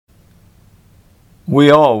We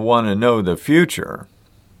all want to know the future.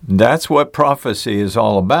 That's what prophecy is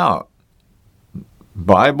all about.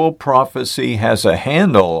 Bible prophecy has a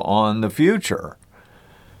handle on the future,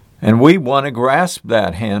 and we want to grasp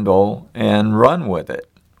that handle and run with it.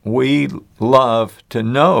 We love to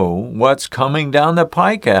know what's coming down the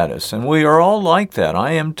pike at us, and we are all like that.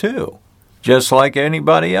 I am too, just like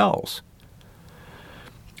anybody else.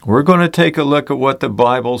 We're going to take a look at what the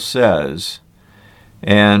Bible says,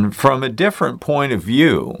 and from a different point of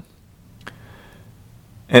view.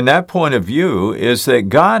 And that point of view is that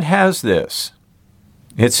God has this.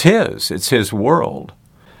 It's His world.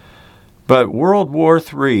 But World War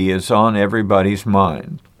III is on everybody's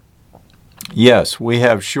mind. Yes, we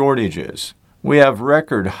have shortages. We have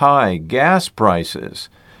record high gas prices.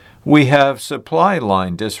 We have supply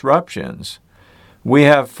line disruptions. We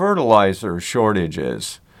have fertilizer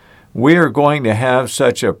shortages. We are going to have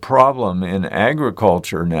such a problem in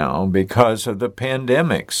agriculture now because of the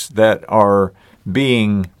pandemics that are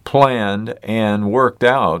being planned and worked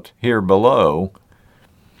out here below,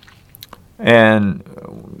 and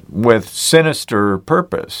with sinister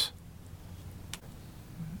purpose.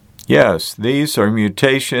 Yes, these are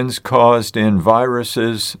mutations caused in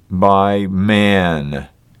viruses by man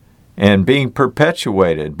and being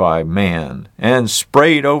perpetuated by man and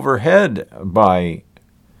sprayed overhead by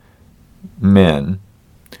men.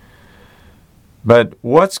 But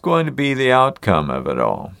what's going to be the outcome of it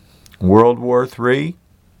all? World War III?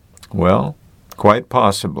 Well, quite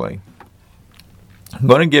possibly. I'm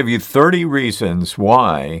going to give you 30 reasons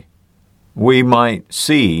why we might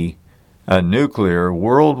see a nuclear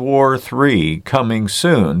World War III coming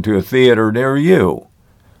soon to a theater near you.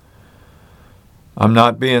 I'm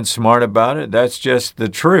not being smart about it. That's just the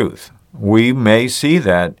truth. We may see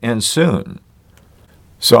that, and soon.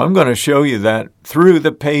 So I'm going to show you that through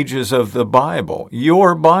the pages of the Bible,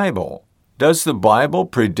 your Bible. Does the Bible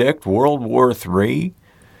predict World War III?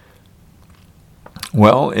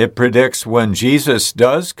 Well, it predicts when Jesus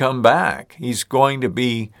does come back, He's going to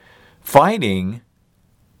be fighting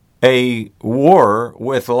a war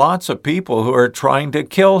with lots of people who are trying to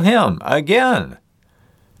kill Him again.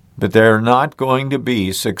 But they're not going to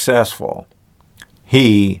be successful.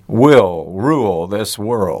 He will rule this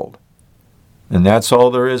world. And that's all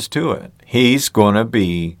there is to it. He's going to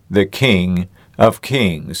be the King of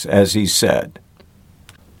Kings, as He said.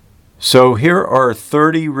 So here are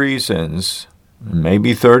 30 reasons,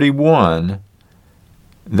 maybe 31,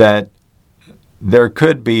 that there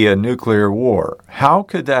could be a nuclear war. How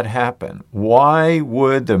could that happen? Why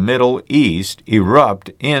would the Middle East erupt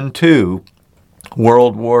into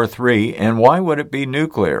World War III, and why would it be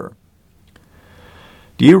nuclear?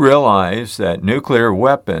 Do you realize that nuclear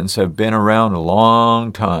weapons have been around a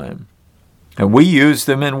long time? And we used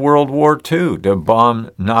them in World War II to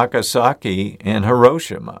bomb Nagasaki and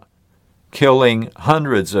Hiroshima, killing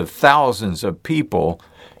hundreds of thousands of people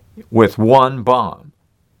with one bomb.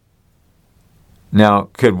 Now,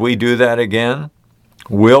 could we do that again?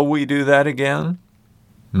 Will we do that again?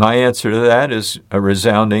 My answer to that is a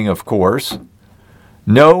resounding of course.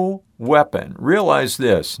 No weapon, realize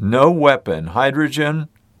this, no weapon, hydrogen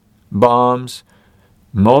bombs,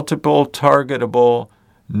 multiple targetable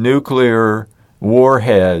nuclear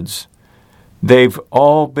warheads, they've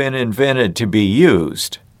all been invented to be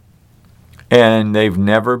used. And they've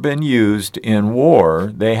never been used in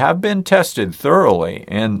war. They have been tested thoroughly,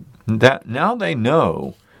 and that now they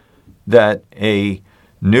know that a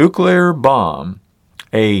nuclear bomb,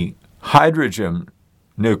 a hydrogen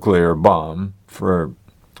nuclear bomb,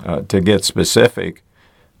 to get specific,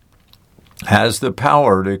 has the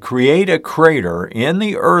power to create a crater in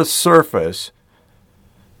the Earth's surface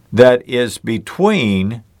that is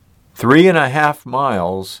between 3.5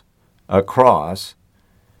 miles across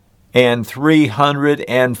and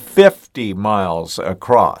 350 miles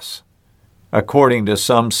across, according to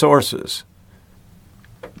some sources.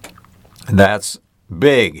 That's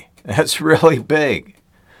big. That's really big.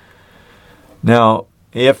 Now,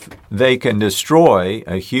 if they can destroy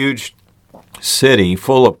a huge city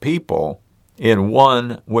full of people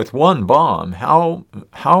with one bomb, how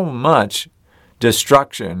much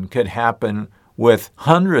destruction could happen with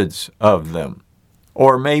hundreds of them,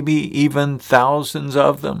 or maybe even thousands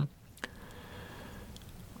of them?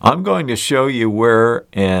 I'm going to show you where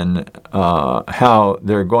and how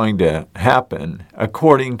they're going to happen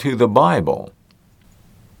according to the Bible.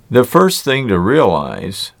 The first thing to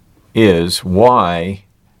realize is, why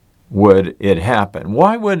would it happen?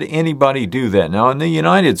 Why would anybody do that? Now, in the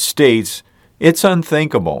United States, it's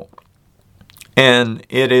unthinkable, and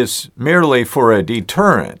it is merely for a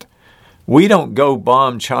deterrent. We don't go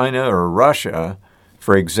bomb China or Russia,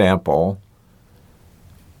 for example,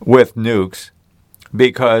 with nukes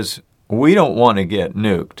because we don't want to get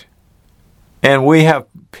nuked. And we have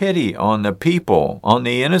pity on the people, on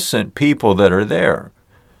the innocent people that are there.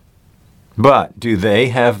 But do they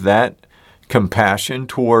have that compassion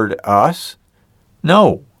toward us?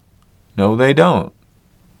 No. No, they don't.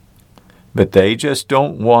 But they just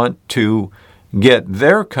don't want to get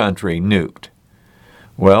their country nuked.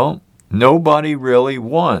 Well, nobody really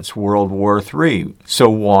wants World War III. So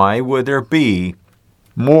why would there be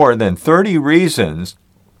more than 30 reasons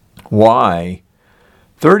why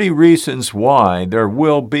there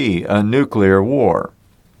will be a nuclear war?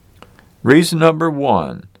 Reason number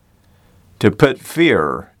one, to put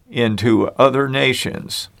fear into other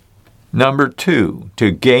nations. Number two,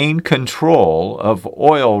 to gain control of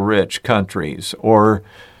oil-rich countries or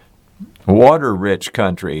water-rich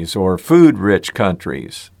countries or food-rich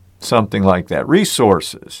countries, something like that,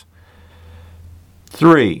 resources.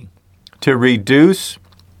 3, to reduce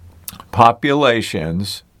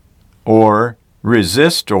populations or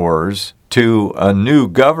resistors to a new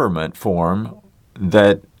government form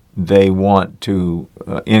that they want to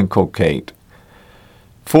inculcate.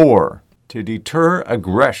 4, to deter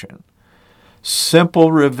aggression.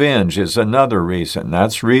 Simple revenge is another reason.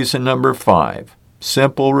 That's reason number 5.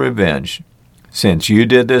 Simple revenge. Since you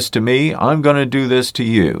did this to me, I'm going to do this to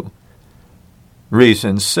you.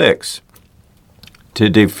 Reason 6. To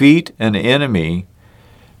defeat an enemy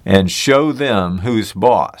and show them who's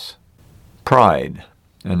boss. Pride,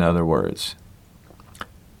 in other words.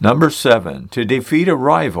 Number 7. To defeat a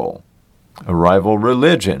rival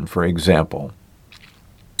religion, for example.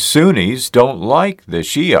 Sunnis don't like the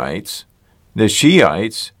Shiites. The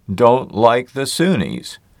Shiites don't like the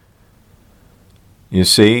Sunnis. You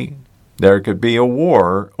see, there could be a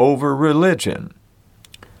war over religion.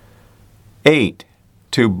 8,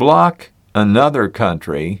 to block another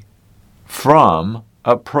country from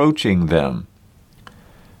approaching them.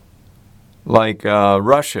 Like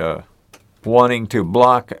Russia wanting to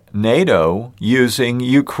block NATO using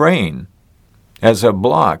Ukraine as a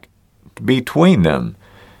block between them.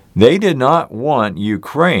 They did not want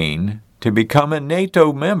Ukraine to become a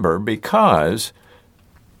NATO member because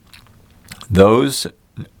those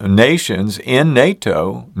nations in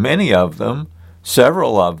NATO, many of them,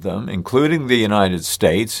 several of them, including the United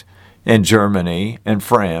States and Germany and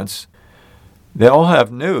France, they all have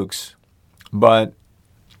nukes, but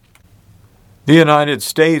the United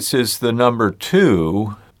States is the number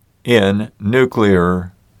 2 in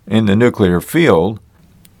the nuclear field,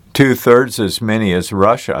 2/3 as many as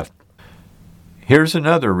Russia. Here's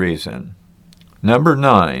another reason. Number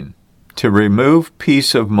 9, to remove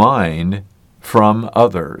peace of mind from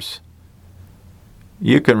others.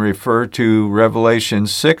 You can refer to Revelation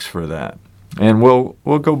 6 for that. And we'll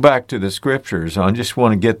go back to the scriptures. I just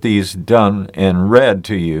want to get these done and read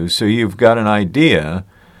to you so you've got an idea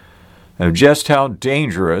of just how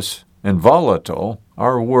dangerous and volatile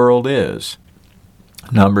our world is.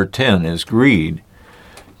 Number 10 is greed.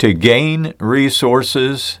 To gain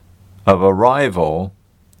resources of a rival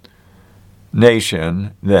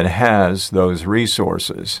nation that has those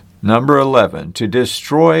resources. Number 11, to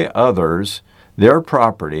destroy others, their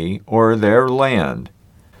property, or their land.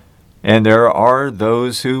 And there are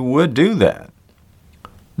those who would do that.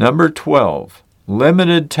 Number 12,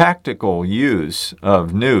 limited tactical use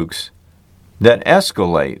of nukes that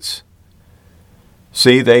escalates.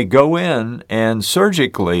 See, they go in and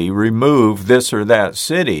surgically remove this or that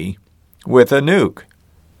city with a nuke.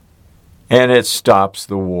 And it stops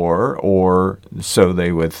the war, or so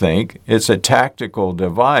they would think. It's a tactical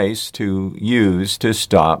device to use to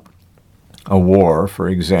stop a war, for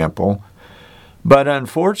example. But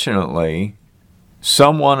unfortunately,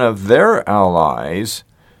 someone of their allies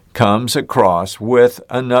comes across with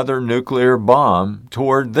another nuclear bomb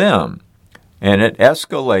toward them, and it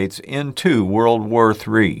escalates into World War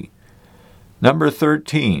III. Number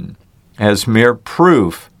 13, as mere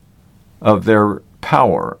proof of their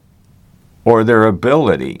power or their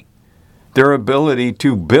ability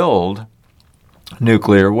to build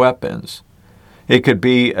nuclear weapons. It could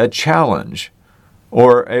be a challenge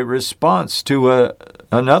or a response to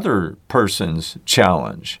another person's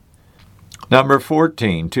challenge. Number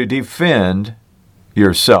 14, to defend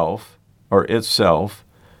yourself or itself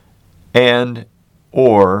and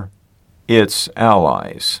or its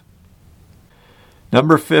allies.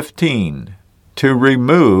 Number 15, to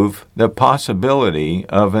remove the possibility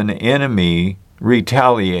of an enemy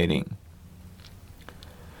retaliating.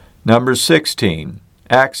 Number 16,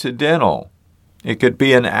 accidental. It could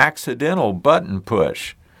be an accidental button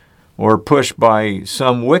push or push by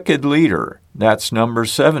some wicked leader. That's number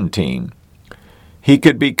 17. he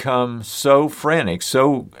could become so frantic,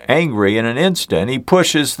 so angry in an instant, he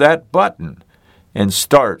pushes that button and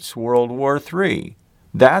starts World War III.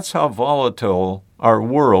 That's how volatile our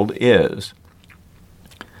world is.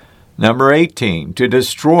 Number 18, to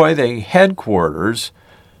destroy the headquarters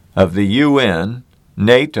of the UN,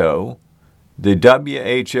 NATO, the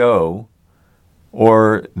WHO,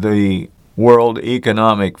 or the World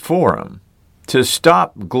Economic Forum. To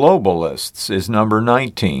stop globalists is number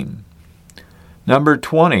 19. Number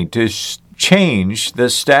 20, to change the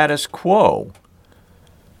status quo.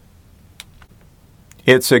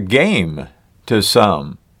 It's a game to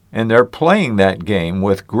some, and they're playing that game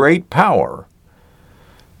with great power.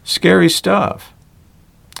 Scary stuff.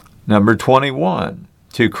 Number 21,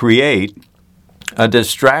 to create a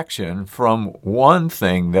distraction from one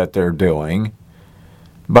thing that they're doing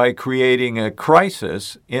by creating a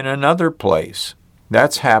crisis in another place.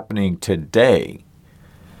 That's happening today.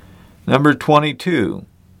 Number 22,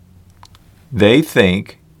 they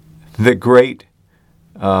think the great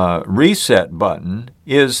reset button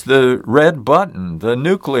is the red button, the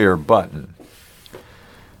nuclear button.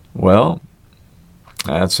 Well,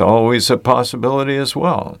 that's always a possibility as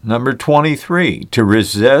well. Number 23, to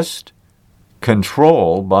resist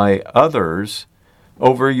control by others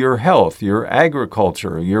over your health, your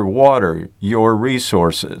agriculture, your water, your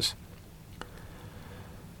resources.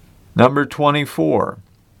 Number 24,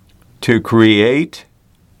 to create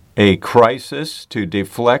a crisis to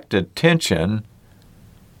deflect attention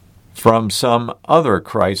from some other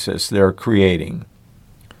crisis they're creating.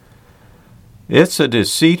 It's a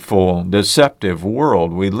deceitful, deceptive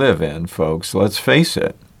world we live in, folks. Let's face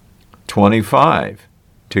it. 25,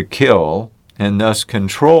 to kill and thus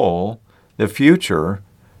control the future,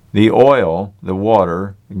 the oil, the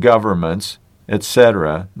water, governments,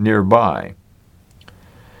 etc. nearby.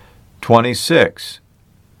 26,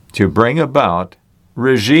 to bring about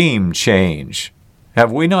regime change.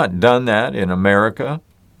 Have we not done that in America?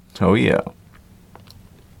 Oh, yeah.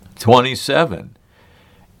 27,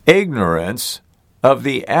 ignorance of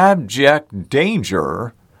the abject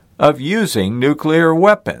danger of using nuclear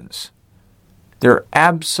weapons. They're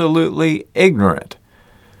absolutely ignorant.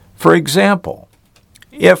 For example,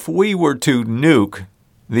 if we were to nuke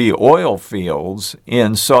the oil fields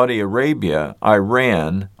in Saudi Arabia,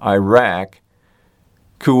 Iran, Iraq,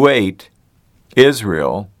 Kuwait,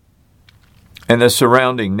 Israel, and the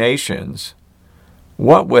surrounding nations,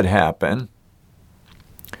 what would happen?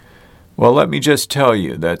 Well, let me just tell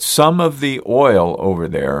you that some of the oil over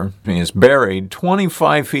there is buried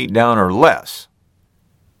 25 feet down or less.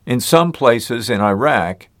 In some places in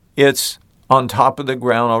Iraq, it's on top of the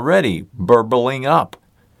ground already, burbling up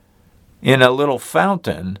in a little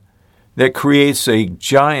fountain that creates a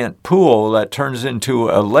giant pool that turns into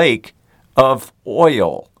a lake of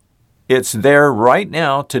oil. It's there right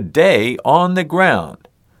now, today, on the ground.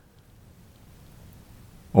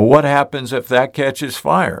 Well, what happens if that catches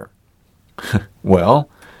fire? Well,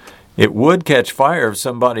 it would catch fire if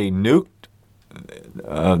somebody nuked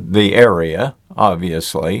the area,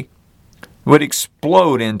 obviously. It would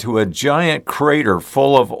explode into a giant crater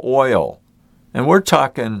full of oil. And we're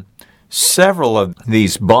talking several of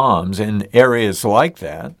these bombs in areas like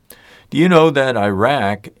that. Do you know that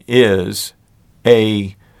Iraq is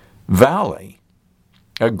a valley,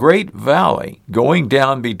 a great valley going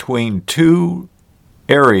down between two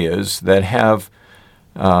areas that have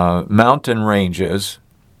mountain ranges,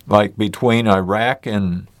 like between Iraq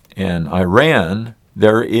and Iran,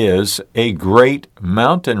 there is a great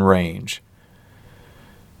mountain range.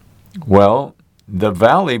 Well, the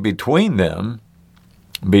valley between them,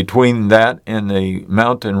 between that and the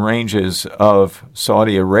mountain ranges of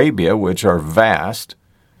Saudi Arabia, which are vast,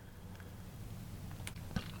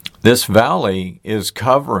 this valley is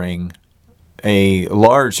covering a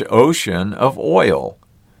large ocean of oil.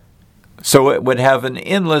 So it would have an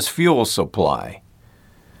endless fuel supply.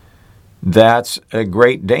 That's a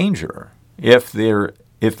great danger. If there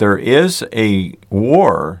is a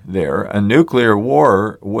war there, a nuclear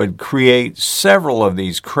war would create several of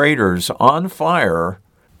these craters on fire,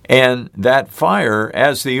 and that fire,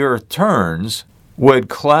 as the earth turns, would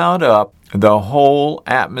cloud up the whole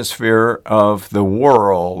atmosphere of the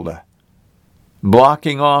world,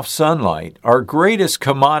 blocking off sunlight. Our greatest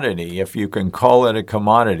commodity, if you can call it a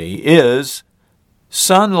commodity, is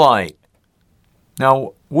sunlight.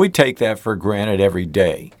 Now, we take that for granted every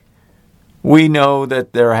day. We know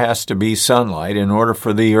that there has to be sunlight in order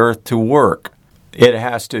for the earth to work. It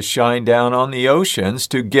has to shine down on the oceans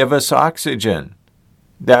to give us oxygen.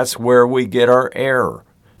 That's where we get our air.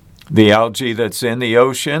 The algae that's in the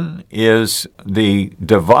ocean is the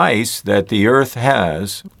device that the Earth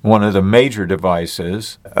has, one of the major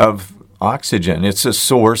devices of oxygen. It's a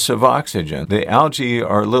source of oxygen. The algae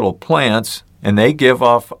are little plants, and they give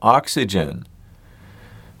off oxygen.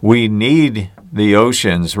 We need the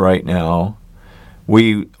oceans right now.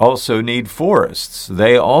 We also need forests.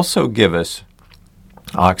 They also give us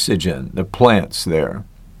oxygen, the plants there.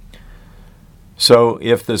 So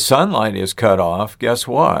if the sunlight is cut off, guess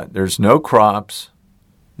what? There's no crops.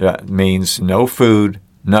 That means no food,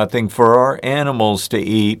 nothing for our animals to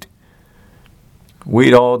eat.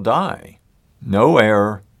 We'd all die. No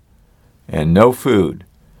air and no food.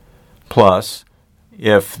 Plus,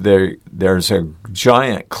 if there's a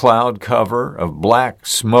giant cloud cover of black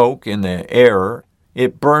smoke in the air,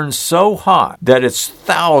 it burns so hot that it's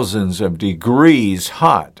thousands of degrees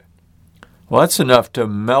hot. Well, that's enough to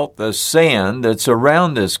melt the sand that's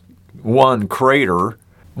around this one crater.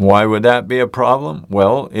 Why would that be a problem?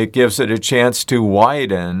 Well, it gives it a chance to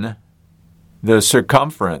widen the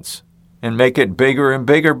circumference and make it bigger and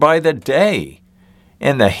bigger by the day.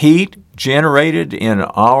 And the heat generated in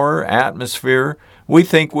our atmosphere, we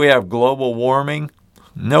think we have global warming?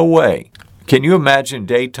 No way. Can you imagine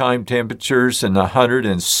daytime temperatures in the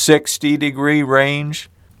 160-degree range?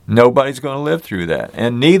 Nobody's going to live through that.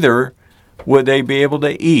 And neither would they be able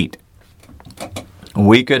to eat.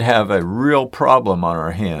 We could have a real problem on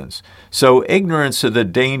our hands. So ignorance of the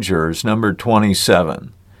dangers, number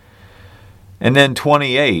 27. And then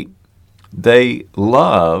 28, they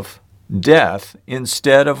love death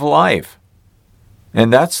instead of life.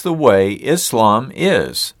 And that's the way Islam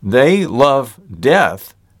is. They love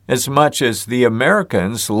death as much as the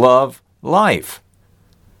Americans love life.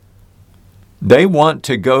 They want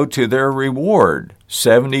to go to their reward.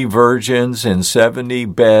 70 virgins and 70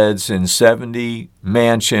 beds and 70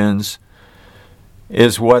 mansions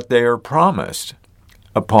is what they are promised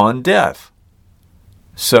upon death.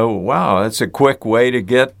 So, wow, that's a quick way to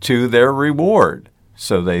get to their reward,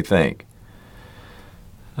 so they think.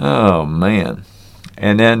 Oh, man.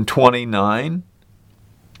 And then 29,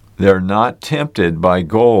 they're not tempted by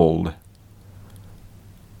gold.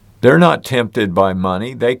 They're not tempted by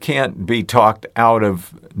money. They can't be talked out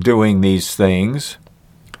of doing these things.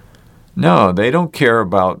 No, they don't care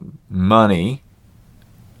about money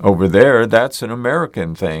over there. That's an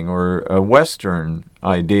American thing or a Western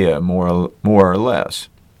idea, more or less.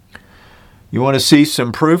 You want to see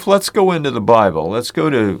some proof? Let's go into the Bible. Let's go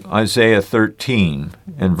to Isaiah 13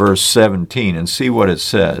 and verse 17 and see what it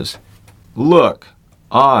says. Look,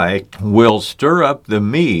 I will stir up the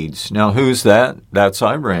Medes. Now, who's that? That's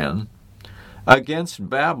Iran. Against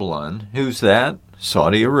Babylon. Who's that?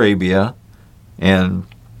 Saudi Arabia and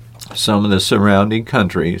some of the surrounding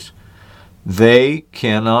countries. They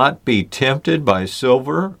cannot be tempted by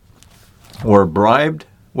silver or bribed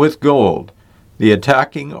with gold. The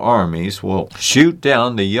attacking armies will shoot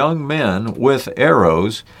down the young men with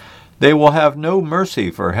arrows. They will have no mercy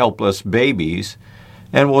for helpless babies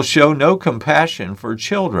and will show no compassion for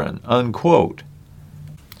children, unquote.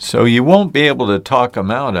 So you won't be able to talk them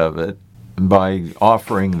out of it by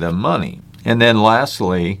offering them money. And then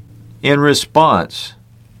lastly, in response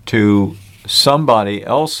to somebody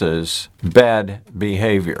else's bad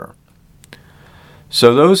behavior.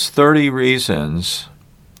 So those 30 reasons,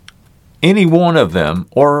 any one of them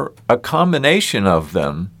or a combination of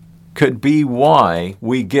them could be why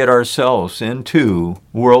we get ourselves into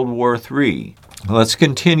World War III. Let's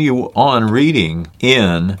continue on reading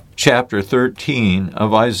in chapter 13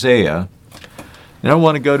 of Isaiah. And I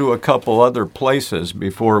want to go to a couple other places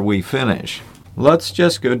before we finish. Let's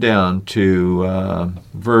just go down to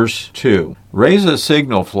verse 2. Raise a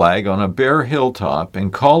signal flag on a bare hilltop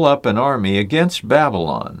and call up an army against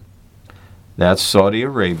Babylon. That's Saudi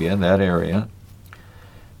Arabia, that area.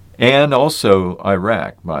 And also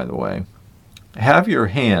Iraq, by the way. Have your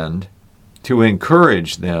hand to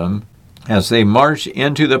encourage them as they march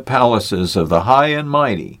into the palaces of the high and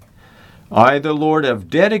mighty. I, the Lord, have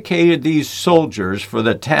dedicated these soldiers for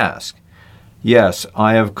the task. Yes,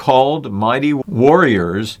 I have called mighty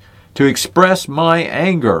warriors to express my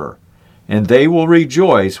anger, and they will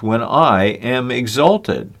rejoice when I am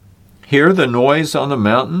exalted. Hear the noise on the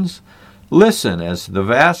mountains. Listen as the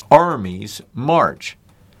vast armies march.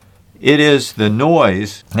 It is the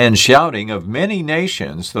noise and shouting of many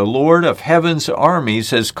nations. The Lord of heaven's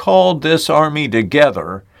armies has called this army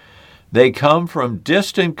together. They come from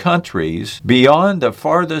distant countries beyond the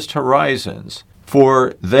farthest horizons.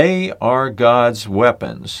 For they are God's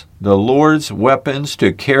weapons, the Lord's weapons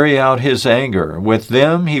to carry out his anger. With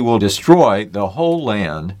them he will destroy the whole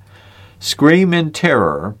land. Scream in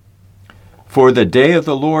terror, For the day of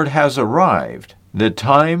the Lord has arrived, the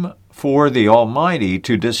time for the Almighty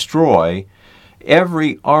to destroy.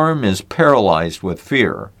 Every arm is paralyzed with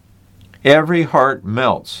fear. Every heart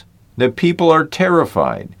melts. The people are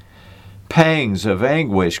terrified. Pangs of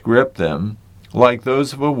anguish grip them, like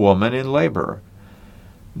those of a woman in labor.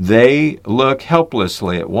 They look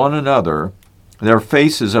helplessly at one another, their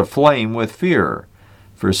faces aflame with fear.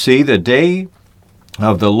 For see, the day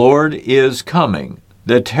of the Lord is coming,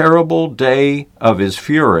 the terrible day of his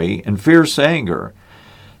fury and fierce anger.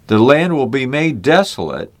 The land will be made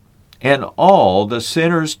desolate, and all the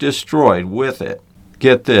sinners destroyed with it.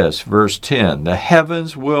 Get this, verse 10. The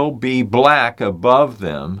heavens will be black above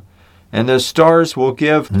them, and the stars will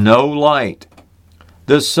give no light.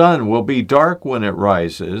 The sun will be dark when it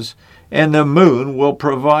rises, and the moon will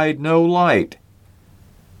provide no light.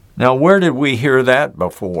 Now, where did we hear that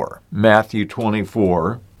before? Matthew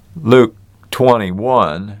 24, Luke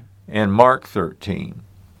 21, and Mark 13.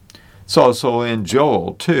 It's also in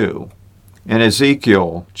Joel 2, and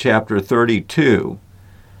Ezekiel chapter 32.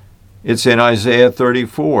 It's in Isaiah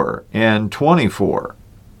 34 and 24.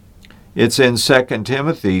 It's in 2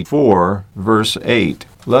 Timothy 4, verse 8.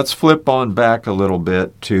 Let's flip on back a little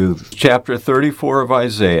bit to chapter 34 of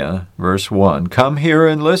Isaiah, verse 1. Come here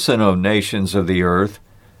and listen, O nations of the earth.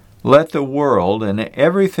 Let the world and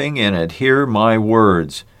everything in it hear my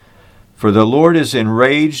words. For the Lord is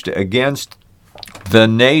enraged against the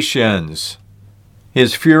nations.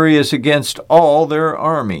 His fury is against all their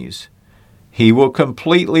armies. He will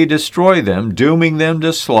completely destroy them, dooming them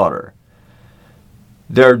to slaughter.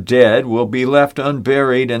 Their dead will be left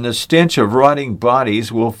unburied, and the stench of rotting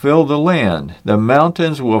bodies will fill the land. The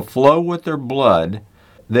mountains will flow with their blood.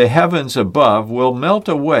 The heavens above will melt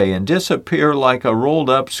away and disappear like a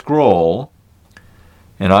rolled-up scroll.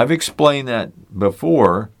 And I've explained that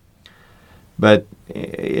before, but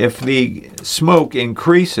if the smoke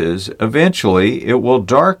increases, eventually it will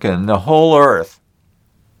darken the whole earth.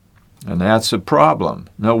 And that's a problem.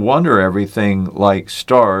 No wonder everything like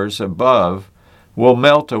stars above will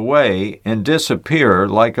melt away and disappear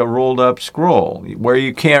like a rolled-up scroll, where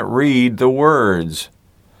you can't read the words.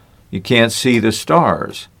 You can't see the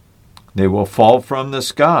stars. They will fall from the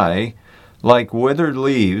sky like withered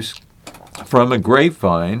leaves from a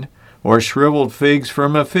grapevine or shriveled figs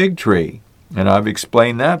from a fig tree. And I've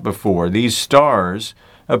explained that before. These stars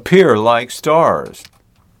appear like stars.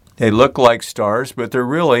 They look like stars, but they're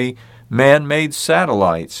really man-made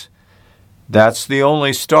satellites. That's the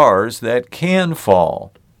only stars that can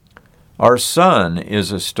fall. Our sun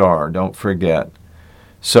is a star, don't forget.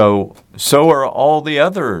 So are all the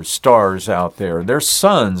other stars out there. They're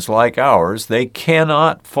suns like ours. They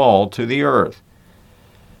cannot fall to the earth.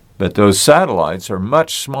 But those satellites are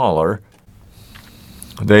much smaller.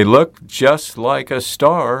 They look just like a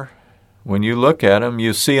star. When you look at them,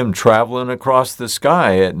 you see them traveling across the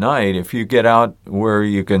sky at night if you get out where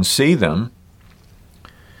you can see them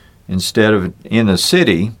instead of in a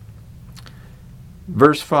city.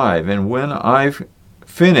 Verse 5, and when I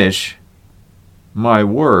finish my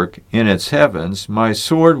work in its heavens, my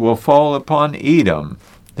sword will fall upon Edom,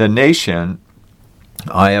 the nation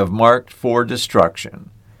I have marked for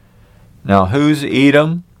destruction. Now, who's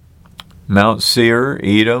Edom? Mount Seir,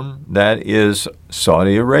 Edom, that is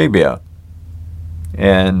Saudi Arabia.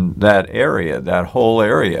 And that area, that whole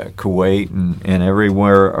area, Kuwait and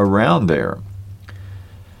everywhere around there.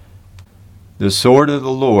 The sword of the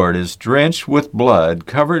Lord is drenched with blood,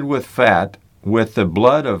 covered with fat, with the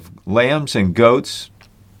blood of lambs and goats,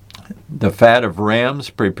 the fat of rams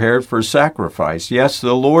prepared for sacrifice. Yes,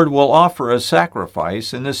 the Lord will offer a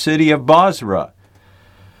sacrifice in the city of Bozrah.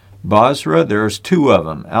 Bozrah, there's two of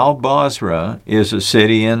them. Al-Bozrah is a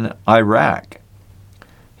city in Iraq.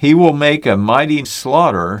 He will make a mighty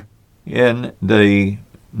slaughter in the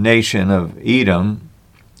nation of Edom.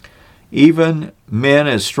 Even men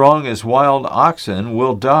as strong as wild oxen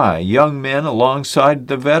will die, young men alongside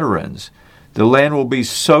the veterans. The land will be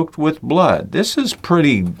soaked with blood. This is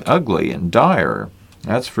pretty ugly and dire,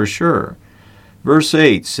 that's for sure. Verse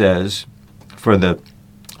 8 says, for the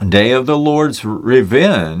day of the Lord's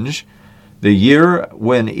revenge, the year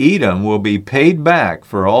when Edom will be paid back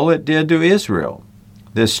for all it did to Israel.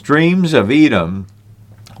 The streams of Edom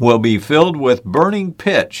will be filled with burning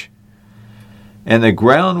pitch, and the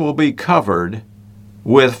ground will be covered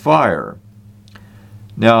with fire.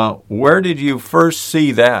 Now, where did you first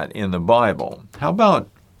see that in the Bible? How about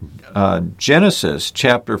Genesis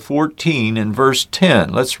chapter 14 and verse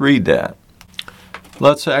 10? Let's read that.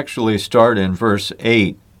 Let's actually start in verse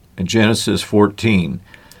 8, Genesis 14.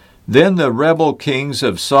 Then the rebel kings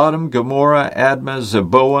of Sodom, Gomorrah, Admah,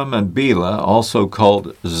 Zeboam, and Bela, also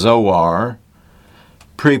called Zoar,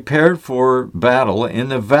 prepared for battle in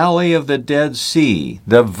the valley of the Dead Sea.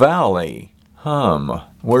 The valley.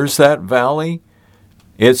 Where's that valley?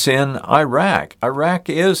 It's in Iraq. Iraq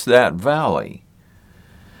is that valley.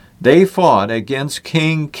 They fought against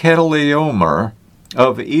King Chedorlaomer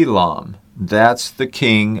of Elam. That's the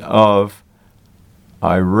king of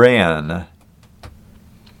Iran.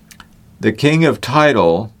 The king of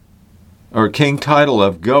Tidal, or King Tidal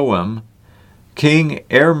of Goim, King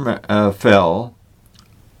Amraphel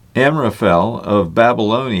of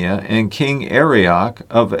Babylonia, and King Arioch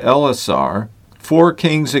of Elasar, 4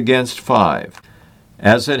 kings against 5.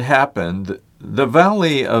 As it happened, the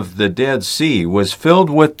valley of the Dead Sea was filled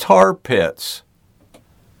with tar pits.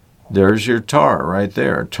 There's your tar right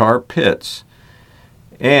there, tar pits.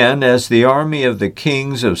 And as the army of the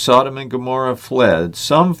kings of Sodom and Gomorrah fled,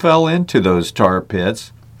 some fell into those tar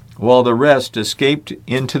pits, while the rest escaped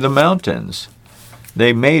into the mountains.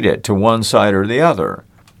 They made it to one side or the other.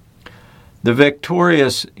 The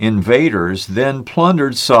victorious invaders then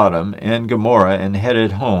plundered Sodom and Gomorrah and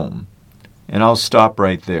headed home. And I'll stop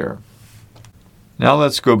right there. Now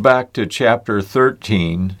let's go back to chapter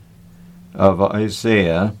 13 of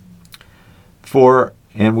Isaiah.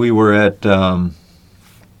 And we were at,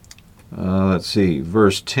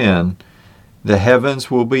 verse 10. The heavens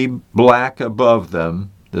will be black above them.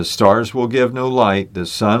 The stars will give no light. The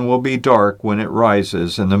sun will be dark when it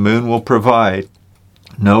rises, and the moon will provide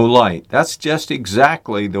no light. That's just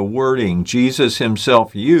exactly the wording Jesus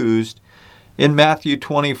himself used in Matthew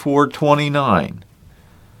 24:29.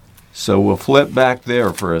 So we'll flip back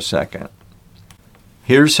there for a second.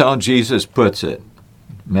 Here's how Jesus puts it.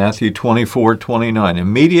 Matthew 24:29.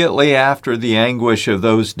 Immediately after the anguish of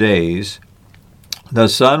those days, the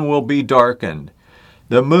sun will be darkened,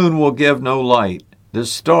 the moon will give no light, the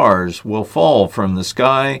stars will fall from the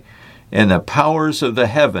sky, and the powers of the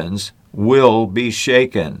heavens will be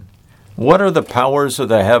shaken. What are the powers of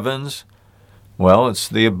the heavens? Well, it's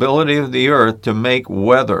the ability of the earth to make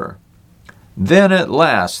weather. Then at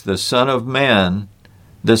last the Son of Man,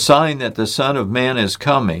 the sign that the Son of Man is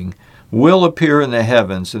coming, will appear in the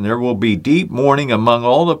heavens, and there will be deep mourning among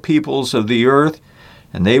all the peoples of the earth,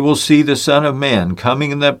 and they will see the Son of Man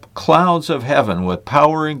coming in the clouds of heaven with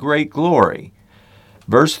power and great glory.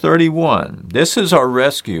 Verse 31, this is our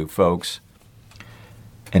rescue, folks.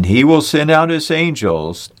 And he will send out his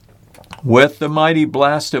angels with the mighty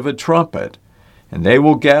blast of a trumpet, and they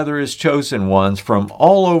will gather his chosen ones from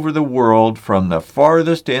all over the world, from the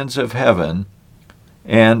farthest ends of heaven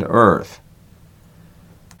and earth.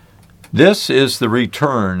 This is the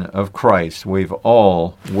return of Christ we've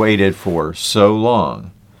all waited for so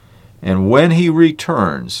long. And when he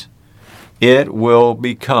returns, it will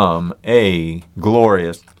become a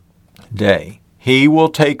glorious day. He will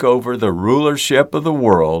take over the rulership of the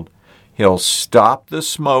world. He'll stop the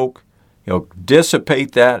smoke. He'll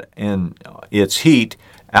dissipate that and its heat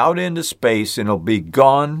out into space, and it'll be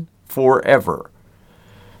gone forever.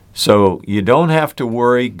 So you don't have to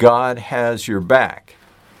worry. God has your back.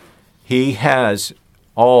 He has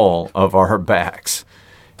all of our backs,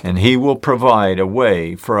 and he will provide a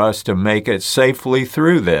way for us to make it safely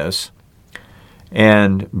through this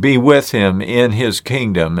and be with him in his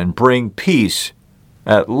kingdom and bring peace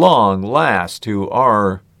at long last to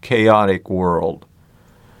our chaotic world.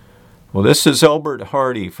 Well, this is Elbert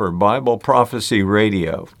Hardy for Bible Prophecy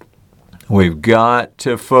Radio. We've got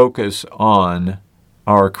to focus on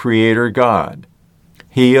our Creator God.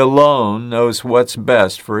 He alone knows what's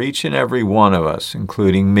best for each and every one of us,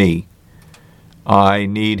 including me. I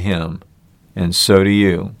need him, and so do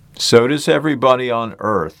you. So does everybody on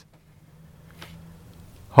earth.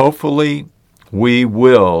 Hopefully, we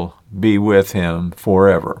will be with him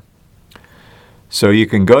forever. So you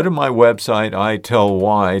can go to my website,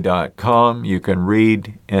 itellwhy.com. You can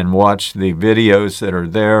read and watch the videos that are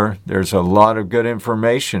there. There's a lot of good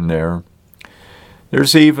information there.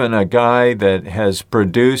 There's even a guy that has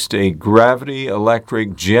produced a gravity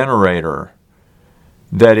electric generator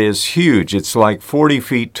that is huge. It's like 40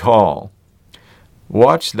 feet tall.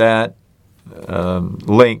 Watch that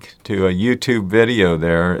link to a YouTube video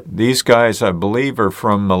there. These guys, I believe, are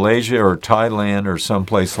from Malaysia or Thailand or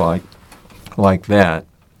someplace like that.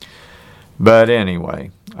 But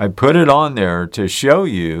anyway, I put it on there to show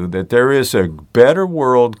you that there is a better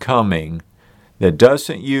world coming that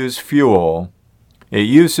doesn't use fuel. It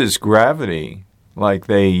uses gravity like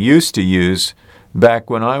they used to use back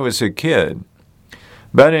when I was a kid.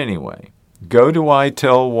 But anyway, go to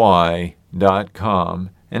itellwhy.com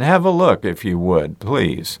and have a look if you would,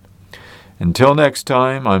 please. Until next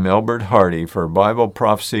time, I'm Elbert Hardy for Bible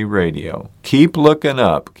Prophecy Radio. Keep looking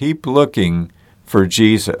up. Keep looking for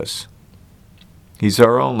Jesus. He's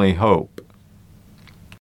our only hope.